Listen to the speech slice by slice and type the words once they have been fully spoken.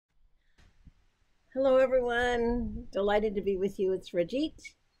Hello everyone, delighted to be with you. It's Rajith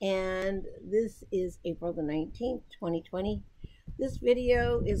and this is April the 19th, 2020. This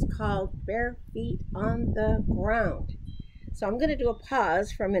video is called Bare Feet on the Ground. So I'm going to do a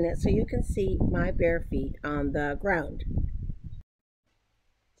pause for a minute so you can see my bare feet on the ground.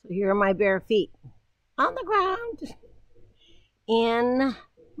 So here are my bare feet on the ground in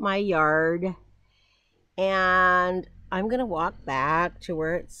my yard, and I'm going to walk back to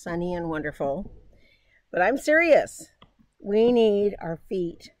where it's sunny and wonderful. But I'm serious. We need our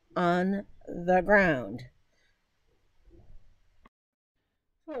feet on the ground.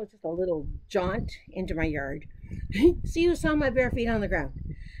 So it was just a little jaunt into my yard. See, you saw my bare feet on the ground.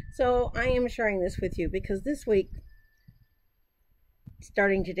 So I am sharing this with you because this week,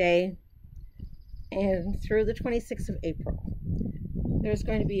 starting today and through the 26th of April, there's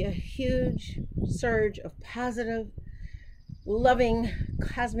going to be a huge surge of positive, loving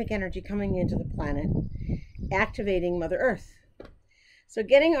cosmic energy coming into the planet, activating Mother Earth. So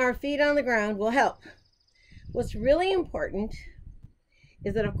getting our feet on the ground will help. What's really important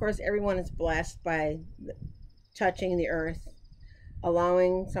is that, of course, everyone is blessed by touching the earth,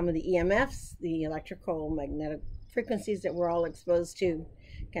 allowing some of the EMFs, the electrical magnetic frequencies that we're all exposed to,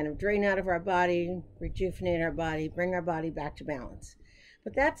 kind of drain out of our body, rejuvenate our body, bring our body back to balance.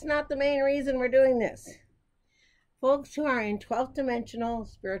 But that's not the main reason we're doing this. Folks who are in 12th dimensional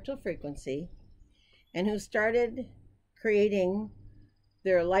spiritual frequency and who started creating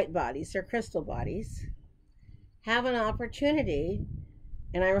their light bodies, their crystal bodies, have an opportunity,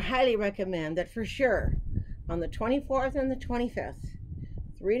 and I highly recommend that for sure, on the 24th and the 25th,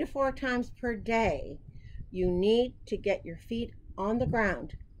 3 to 4 times per day, you need to get your feet on the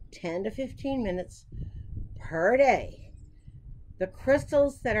ground 10 to 15 minutes per day. The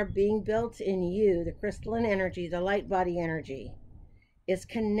crystals that are being built in you, the crystalline energy, the light body energy, is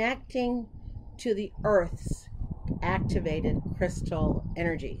connecting to the Earth's activated crystal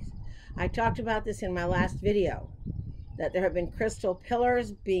energies. I talked about this in my last video, that there have been crystal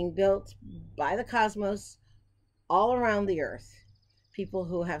pillars being built by the cosmos all around the Earth. People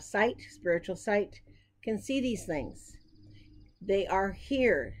who have sight, spiritual sight, can see these things. They are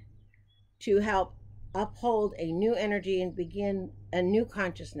here to help uphold a new energy and begin a new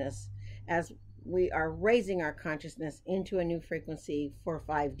consciousness as we are raising our consciousness into a new frequency for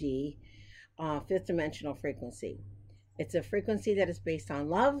 5D, fifth dimensional frequency. It's a frequency that is based on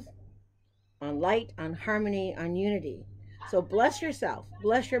love, on light, on harmony, on unity. So bless yourself,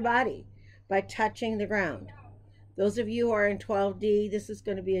 bless your body by touching the ground. Those of you who are in 12D, this is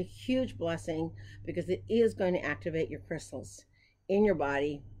going to be a huge blessing because it is going to activate your crystals in your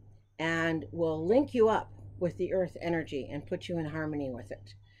body and will link you up with the earth energy and put you in harmony with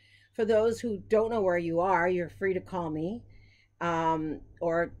it. For those who don't know where you are, you're free to call me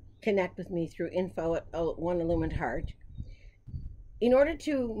or connect with me through info at One Illumined Heart. In order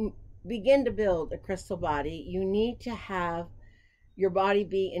to begin to build a crystal body, you need to have your body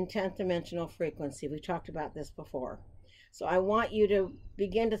be in 10th dimensional frequency. We talked about this before. So I want you to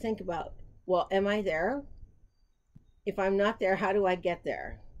begin to think about, well, am I there? If I'm not there, how do I get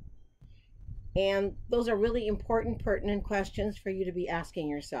there? And those are really important, pertinent questions for you to be asking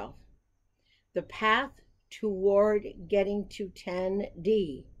yourself. The path toward getting to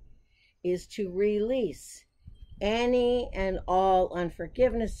 10D is to release any and all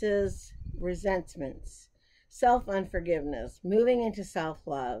unforgivenesses, resentments, self-unforgiveness, moving into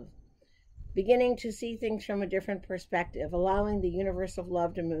self-love, beginning to see things from a different perspective, allowing the universe of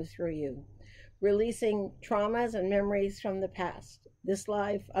love to move through you, releasing traumas and memories from the past. This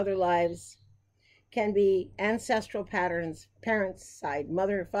life, other lives, can be ancestral patterns, parents' side,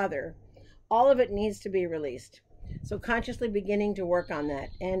 mother, father. All of it needs to be released. So consciously beginning to work on that.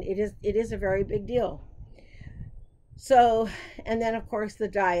 And it is a very big deal. So, and then of course the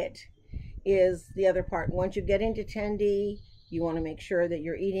diet is the other part. Once you get into 10D, you want to make sure that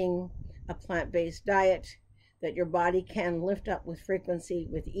you're eating a plant-based diet, that your body can lift up with frequency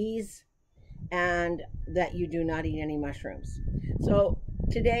with ease, and that you do not eat any mushrooms. So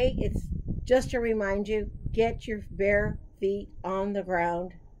today it's just to remind you, get your bare feet on the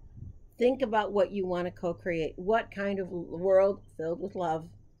ground. Think about what you want to co-create. What kind of world filled with love,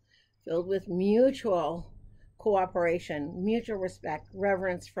 filled with mutual cooperation, mutual respect,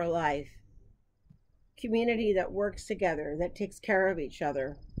 reverence for life, community that works together, that takes care of each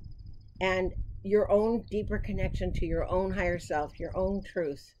other, and your own deeper connection to your own higher self, your own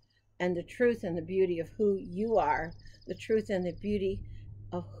truth, and the truth and the beauty of who you are, the truth and the beauty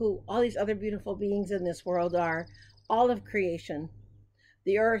of who all these other beautiful beings in this world are, all of creation,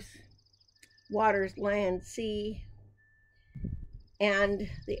 the earth, waters, land, sea, and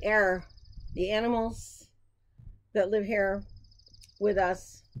the air the animals that live here with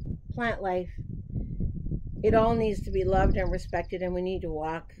us, plant life, it all needs to be loved and respected, and we need to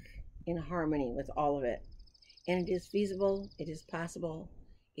walk in harmony with all of it. And it is feasible, it is possible,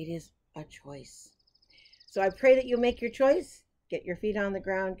 it is a choice. So I pray that you make your choice, get your feet on the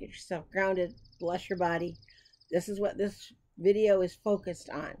ground, get yourself grounded, bless your body. This is what this video is focused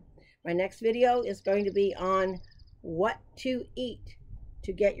on. My next video is going to be on what to eat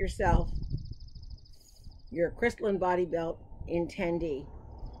to get yourself your crystalline body belt in 10D.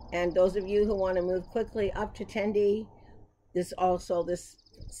 And those of you who want to move quickly up to 10D, this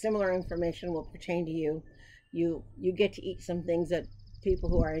similar information will pertain to you. You get to eat some things that people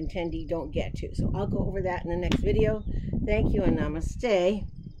who are in 10D don't get to. So I'll go over that in the next video. Thank you and namaste.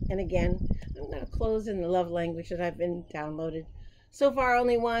 And again, I'm going to close in the love language that I've been downloaded. So far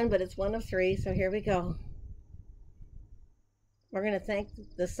only one, but it's one of three. So here we go. We're going to thank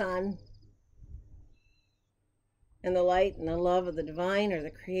the sun and the light and the love of the divine or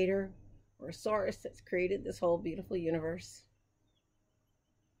the creator or source that's created this whole beautiful universe.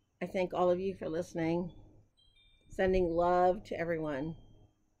 I thank all of you for listening, sending love to everyone,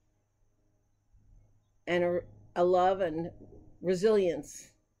 and a love and resilience,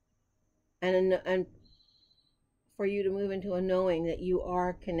 and for you to move into a knowing that you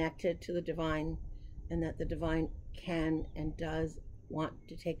are connected to the divine and that the divine can and does want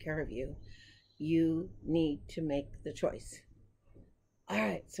to take care of you. You need to make the choice. All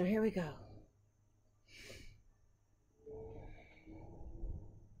right, so here we go.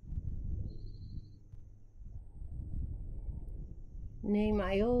 Ne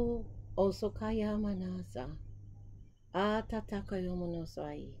mayo osokaya manasa atatakayo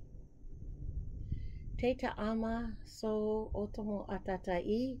monosai. Teta ama so otomo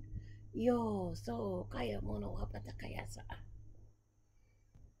atatai yo so kaya mono apatakayasa.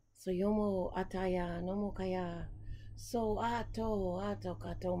 So yomo ataya nomo kaya so ato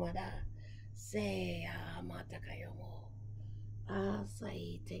katomada se amatakayomo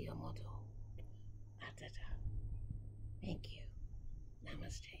asai te yomoto atata. Thank you.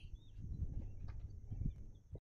 Namaste.